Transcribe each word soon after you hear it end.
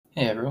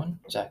Hey everyone,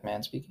 Zach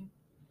Mann speaking.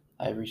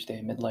 I reached a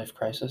midlife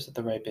crisis at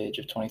the ripe age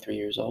of 23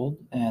 years old,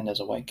 and as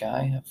a white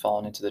guy, have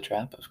fallen into the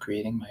trap of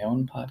creating my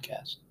own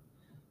podcast.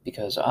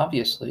 Because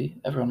obviously,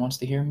 everyone wants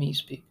to hear me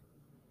speak.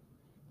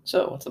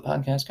 So, what's the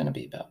podcast going to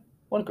be about?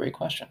 What a great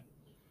question.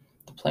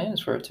 The plan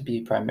is for it to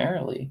be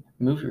primarily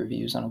movie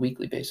reviews on a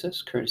weekly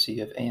basis, courtesy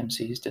of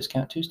AMC's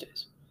Discount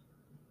Tuesdays.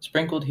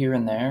 Sprinkled here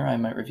and there, I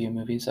might review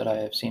movies that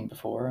I have seen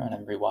before and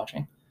am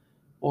rewatching,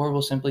 or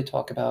we'll simply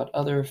talk about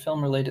other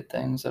film related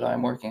things that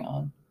I'm working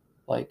on,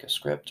 like a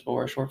script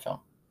or a short film.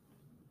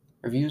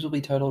 Reviews will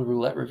be titled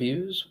Roulette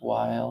Reviews,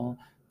 while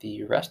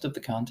the rest of the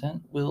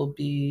content will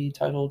be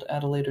titled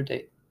at a later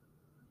date.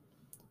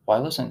 Why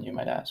listen, you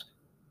might ask?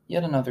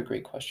 Yet another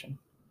great question.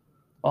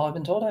 Well, I've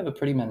been told I have a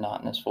pretty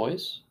monotonous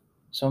voice,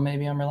 so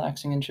maybe I'm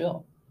relaxing and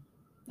chill.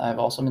 I've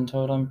also been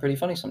told I'm pretty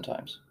funny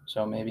sometimes,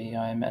 so maybe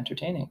I'm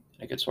entertaining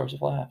and a good source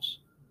of laughs.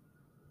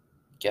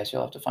 Guess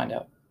you'll have to find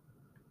out.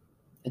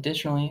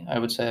 Additionally, I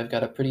would say I've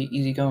got a pretty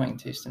easygoing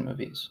taste in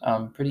movies.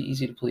 I'm pretty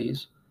easy to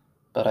please,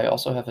 but I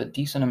also have a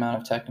decent amount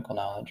of technical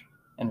knowledge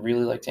and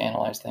really like to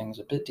analyze things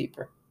a bit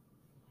deeper.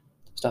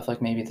 Stuff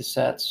like maybe the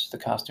sets, the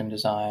costume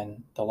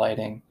design, the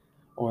lighting,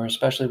 or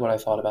especially what I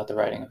thought about the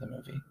writing of the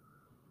movie.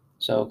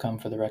 So come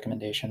for the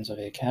recommendations of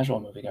a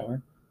casual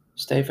moviegoer,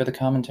 stay for the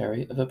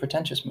commentary of a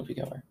pretentious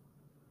moviegoer.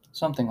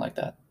 Something like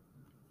that.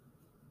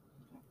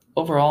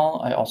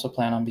 Overall, I also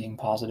plan on being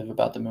positive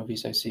about the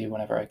movies I see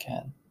whenever I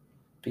can,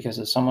 because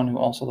as someone who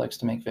also likes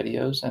to make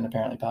videos and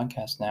apparently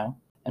podcasts now,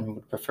 and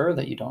would prefer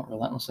that you don't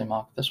relentlessly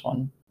mock this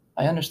one,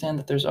 I understand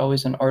that there's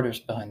always an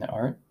artist behind the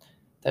art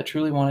that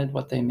truly wanted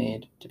what they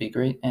made to be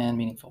great and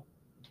meaningful.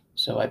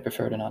 So I'd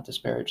prefer to not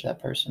disparage that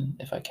person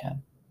if I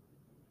can.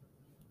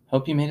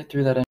 Hope you made it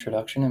through that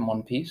introduction in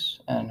one piece,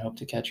 and hope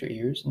to catch your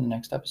ears in the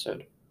next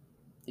episode.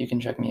 You can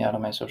check me out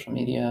on my social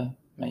media,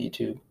 my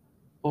YouTube,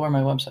 or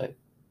my website,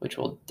 which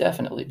will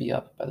definitely be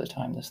up by the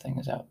time this thing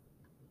is out.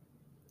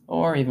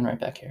 Or even right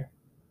back here.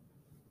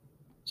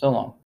 So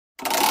long.